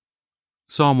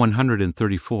Psalm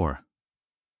 134.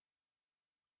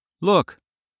 Look!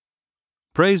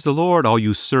 Praise the Lord, all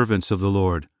you servants of the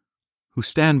Lord, who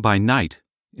stand by night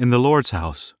in the Lord's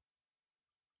house.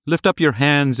 Lift up your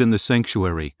hands in the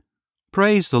sanctuary.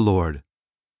 Praise the Lord.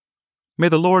 May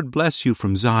the Lord bless you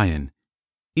from Zion,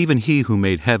 even he who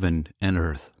made heaven and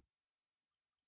earth.